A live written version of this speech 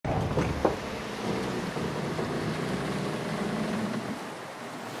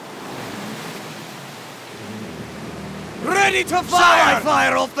Ready to fire! Shall I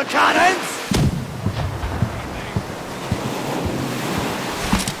fire off the cannons?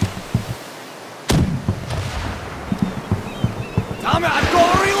 Damn it, I've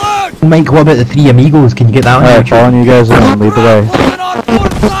got to reload! Mike, what about the three amigos? Can you get that on Alright, following you guys in, lead the way. Grappling on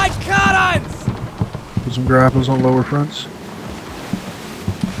fortified cannons! Put some grapples on lower fronts.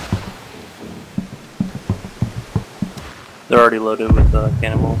 They're already loaded with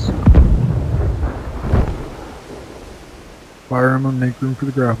cannonballs. Fire them and make room for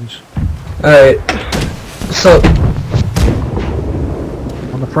the grapples. Alright. So,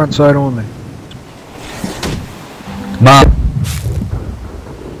 on the front side only. Ma.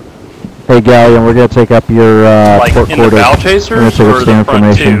 Hey Galleon, we're gonna take up your like port in quarters. the bow We're gonna chasers take or up the stand front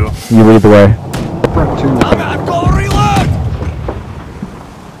formation. two? You lead the way. Front two. Damn it, I've got to reload!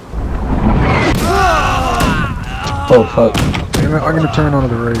 oh fuck. Damn it, I'm gonna turn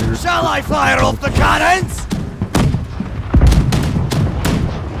onto the razors. Shall I fire off the cannons?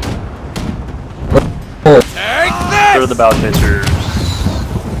 Take this! They're the bow chasers.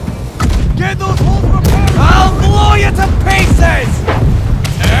 Get those holes repaired! I'll blow you to pieces!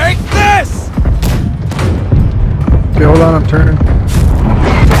 Take this! Okay, hold on, I'm turning.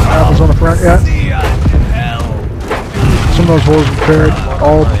 Grapples on the front, yeah. See ya in hell! Some of those holes repaired.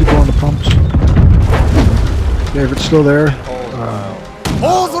 All people on the pumps. Okay, if it's still there.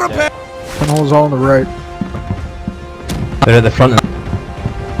 Holes repaired! One hole's all on the right. They're at the front of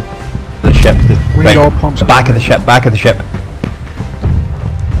the ship. We need all pumps The back of the ship, back of the ship.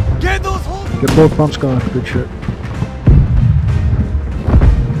 Get those holes! Get both pumps going. Good shit.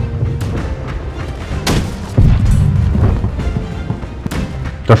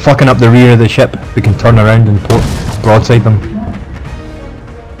 They're fucking up the rear of the ship. We can turn around and broadside them.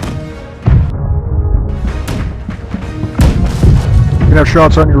 You can have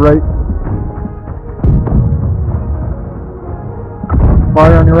shots on your right.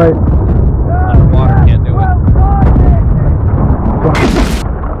 Fire on your right. Underwater, can't do it.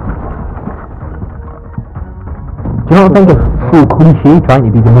 Do you not think it's so cliche trying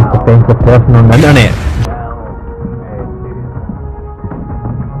to be the most offensive person on the internet?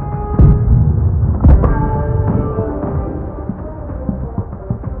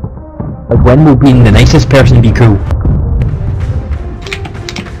 Like when will being the nicest person be cool?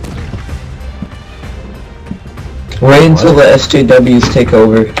 Wait until the SJWs take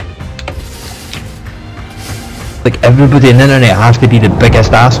over. Like everybody on the internet has to be the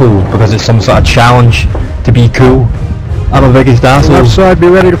biggest asshole because it's some sort of challenge to be cool. I'm the biggest asshole. Left side, be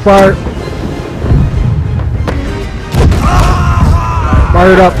ready to fire.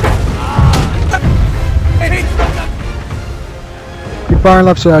 Fire it up. Keep firing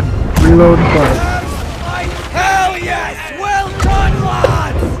left side. Reload and fire. Hell yes! Well done,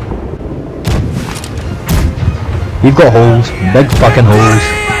 lads! You've got holes, big fucking holes.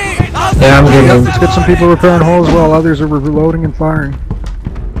 Yeah, I'm getting Let's get some people repairing holes while others are reloading and firing.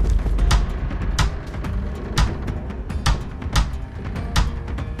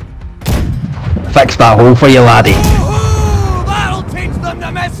 Fix that hole for you, laddie. Ooh, that'll teach them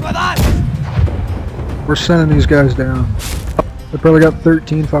to mess with us! We're sending these guys down. They probably got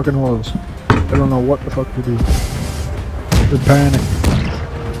 13 fucking holes. I don't know what the fuck to do. They're panicking.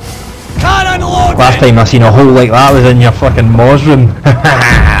 Cannon loaded! Last time I seen a hole like that was in your fucking Moz room.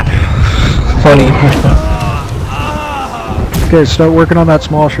 Funny. Okay, start working on that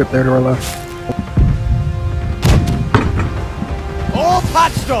small ship there to our left. All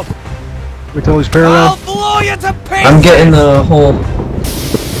patched up! Wait till he's I'll parallel. blow you to pieces! I'm getting the whole.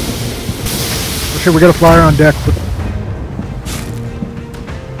 Oh shit, we got a flyer on deck.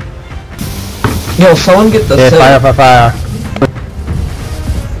 Yo, someone get the Yeah, set. fire.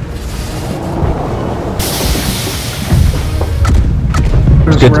 Spin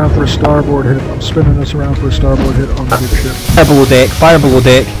Good. this around for a starboard hit. I'm spinning this around for a starboard hit on the good ship. Fire below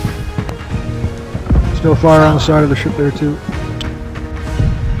deck. Still fire on the side of the ship there too.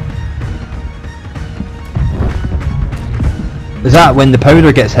 Is that when the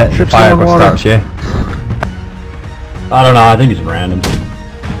powder gets hit, the Ship's fire still in water. starts, yeah? I don't know, I think it's random.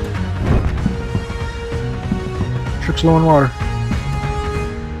 Ship's low in water.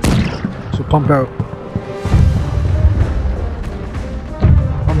 So pump out.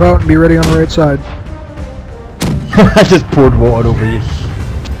 Pump out and be ready on the right side. I just poured water over you.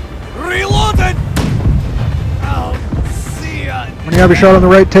 Reloaded! I'll see ya! When you have your shot on the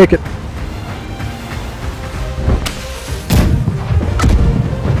right, take it.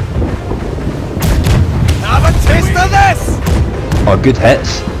 Have a taste of this! Oh, good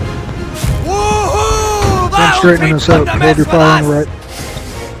hits. Woohoo! I'm That'll straightening teach this them out. to Hold mess your with fire on us! the right.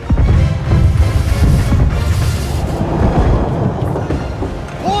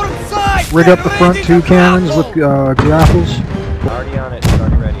 Rig up the front 2 cannons with grapples. Already on it.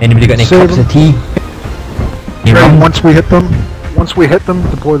 Already ready. Anybody got any Save cups them. of tea? You And run? once we hit them,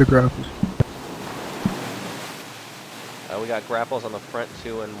 deploy the grapples. We got grapples on the front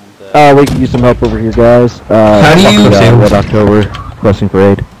too, and the. We can use some help over here, guys. How do you- Red October, requesting for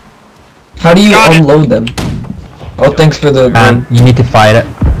aid. How do you unload them? Oh, thanks for the Man, you need to fire it.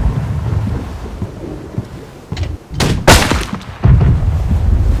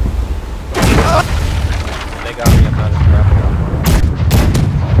 They got me. I'm not as grappled.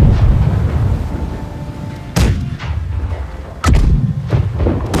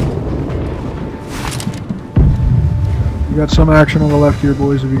 You got some action on the left here,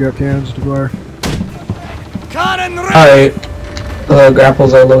 boys, if you got cannons to fire. Cannon ready! Alright. The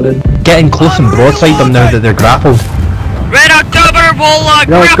grapples are loaded. Getting close and broadside them now that they're grappled. Red October will Yeah,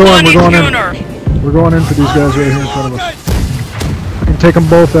 let's grapple go in, any we're going in. schooner. We're going in for these guys right here in front of us. We can take them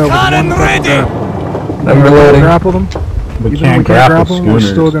both out with Cannon one fucking ready! grab. I'm reloading. Grapple them. We Even if we can't can't grapple grapple them, we're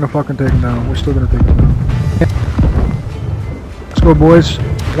schooners. still gonna fucking take them down. We're still gonna take them down. Let's go, boys.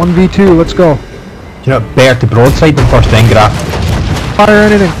 1v2, let's go. Do you know, better to broadside them first, then grapple. Fire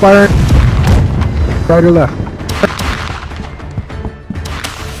anything, fire it. Right or left.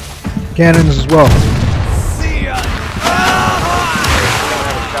 Cannons as well. See ya! Don't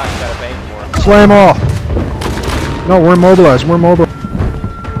have a shot. You gotta bang for it. Slam off. No, we're immobilized. We're immobilized.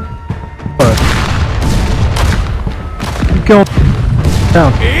 Keep killing.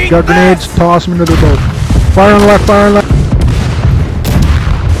 Down. Got grenades. Toss them into the boat. Fire on the left. Fire on the left.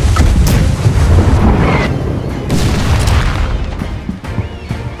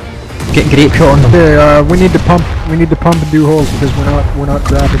 Get grape shot on them. Okay, we need to pump. We need to pump and do holes because we're not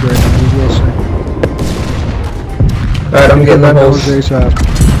grappled right now. We will sink. Alright, I'm getting the holes. ASAP.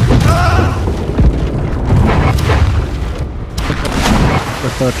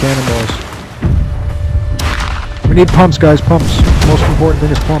 With cannonballs. We need pumps, guys. Pumps. Most important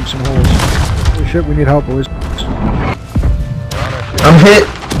thing is pumps and holes. Holy shit, we need help, boys. I'm hit.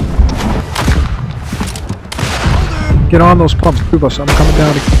 Get on those pumps. Move us. I'm coming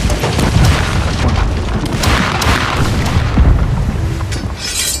down.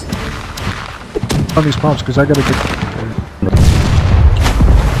 On these pumps, because I gotta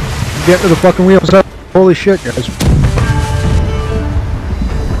get to the fucking wheels. Holy shit, guys.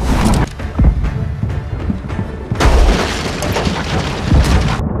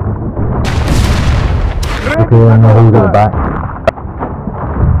 Okay, I know who's at the back.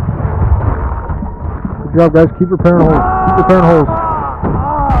 Good job, guys. Keep repairing holes. Keep repairing holes.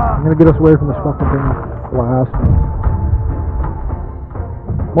 I'm gonna get us away from this fucking thing. Blast.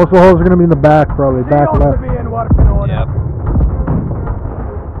 Most of the holes are gonna be in the back, probably. Back left. Yep.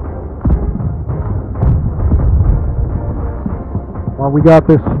 Well, we got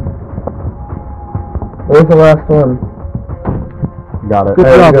this. Where's the last one? Got it. Good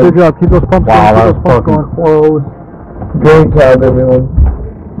There job, we go. good job. Keep those pumps Wow, going. that Keep was those pumps fucking going. Great job, everyone.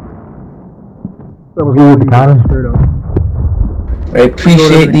 That was Ooh, really the cannon. straight up. I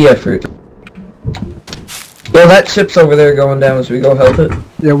appreciate the effort. Yo, that ship's over there going down as we go help it.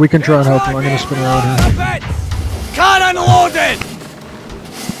 Yeah, we can try and help him. I'm gonna spin around here. Cannon loaded!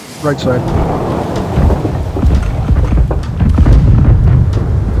 Right side.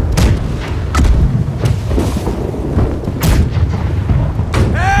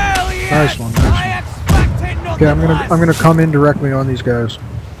 Hell yes! Nice one, nice I expected nothing Okay, I'm less. gonna come in directly on these guys.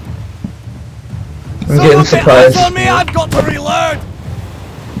 I'm getting supplies. on me, I've got to reload!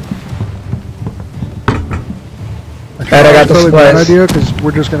 Alright, I got the That's probably a good supplies. idea because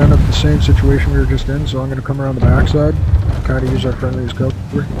we're just gonna end up in the same situation we were just in. So I'm gonna come around the backside, kind of use our friendly as cover.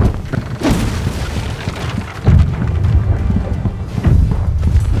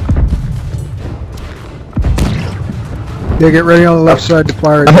 Yeah, get ready on the left side to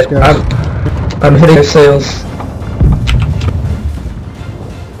fire at these guys. I'm hitting their sails.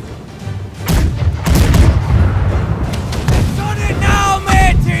 Done it now,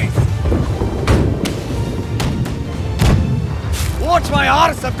 mateys! Watch my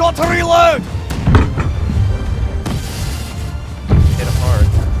arse, I've got to reload! Hit him hard.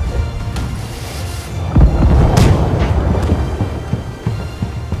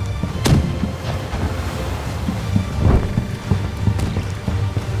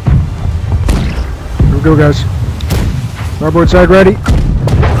 Here we go, guys. Starboard side ready.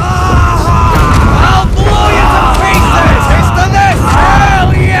 I'll blow you to pieces! Taste of this!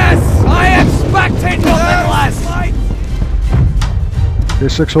 Hell yes! I expected nothing less!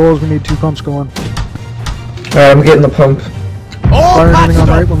 There's 6 holes. We need 2 pumps going. Alright, I'm getting the pump. All Fire anything on patched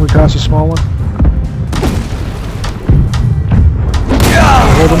right up! when we pass a small one.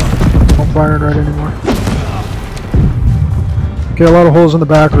 Yeah. Hold them. Pump firing right anymore. Okay, a lot of holes in the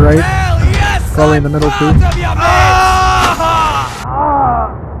back right. Yes, Probably in the middle too.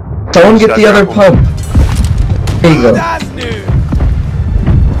 Someone get the other pump. There you go.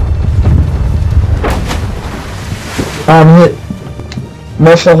 Hit.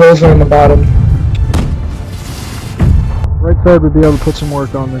 Most of the holes are on the bottom. Right side would be able to put some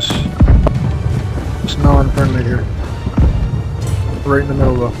work on this. It's non-friendly here. Right in the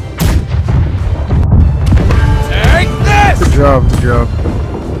middle though. Take this! Good job, good job.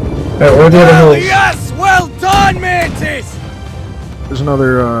 Alright, where are the other holes? Yes, well done, mateys! There's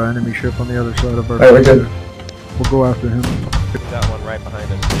another enemy ship on the other side of our Alright, we're good. We'll go after him. Got one right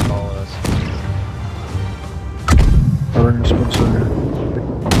behind us, he's following us. Oh, we're gonna spin center.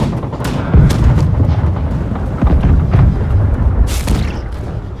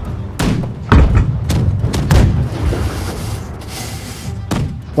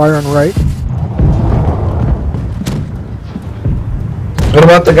 Fire on right. What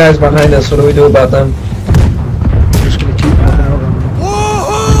about the guys behind us? What do we do about them? Just gonna keep looking out on them.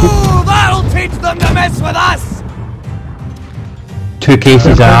 Woohoo! That'll teach them to mess with us! 2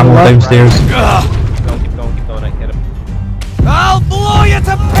 cases of ammo downstairs. Keep going, I hit him. I'll blow you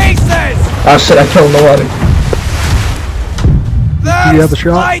to pieces! Oh shit, I killed him in the water. Do you have the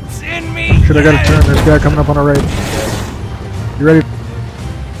shot? Lights in me. Should I gotta turn? There's a guy coming up on our right. You ready?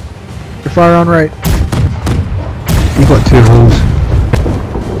 Fire on right. You got 2 holes.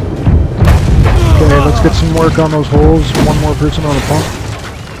 Okay, let's get some work on those holes. One more person on the pump.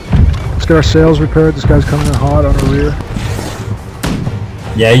 Let's get our sails repaired. This guy's coming in hot on our rear.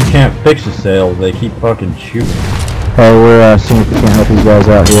 Yeah, you can't fix the sails. They keep fucking shooting. Hey, we're seeing if we can help these guys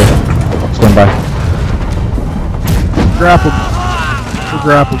out here. Stand by. Grappled. We're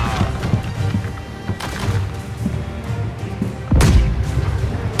grappled.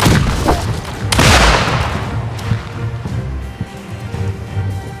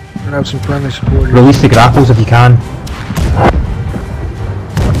 We're gonna have some friendly support here. Release the grapples if you can.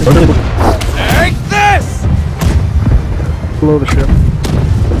 Take this! Below the ship.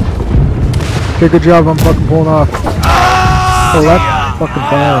 Okay, good job. I'm fucking pulling off. Oh, that's fucking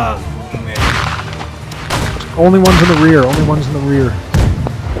fire. Only ones in the rear. Only ones in the rear.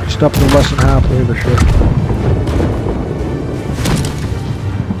 Just up to less than halfway of the ship.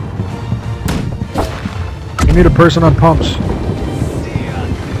 You need a person on pumps.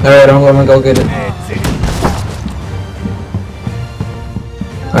 Alright, I'm gonna go get it.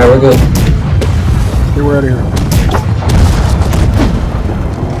 Alright, we're good. Okay, we're out of here.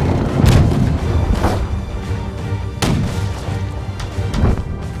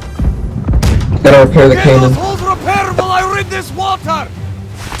 Gotta repair the Get cannon. those holes repaired while I rid this water!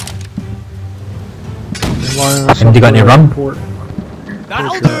 And you got any rum?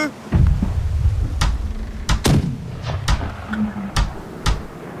 That'll do!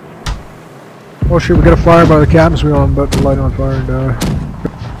 Oh shit, we got a fire by the captain's wheel. I'm about to light on fire and die.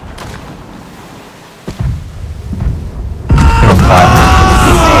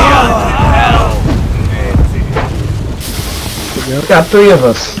 Got 3 of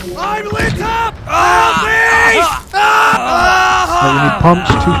us. I'm lit up! We need pumps,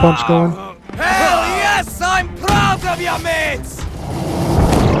 2 pumps going. Hell yes, I'm proud of you, mates!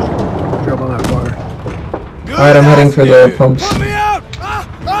 Good job on that fire. Alright, I'm heading for the pumps. Put me out!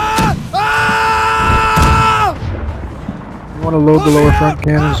 You want to load the lower front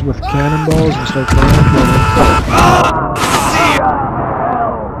cannons with cannonballs and start firing?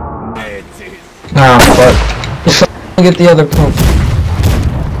 Ah, fuck. Just get the other pump.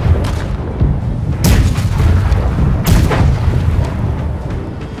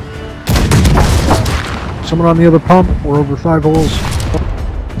 Someone on the other pump. We're over 5 holes.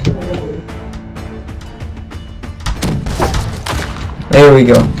 There we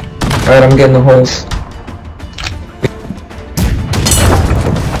go. Alright, I'm getting the holes.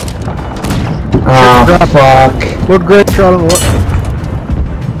 Ah, fuck. Load grape shot on the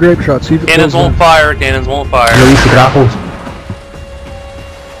left. Grape shot. See if it Cannons kills won't them. fire, cannons won't fire. Release the grapples.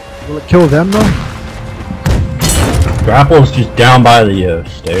 Will it kill them though? Grapple's just down by the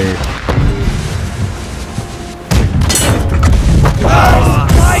stairs.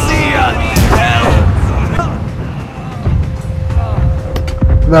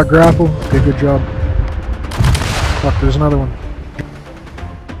 That grapple. Okay, good job. Fuck, there's another one.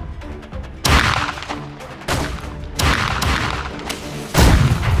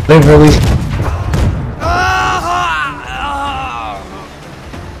 They've released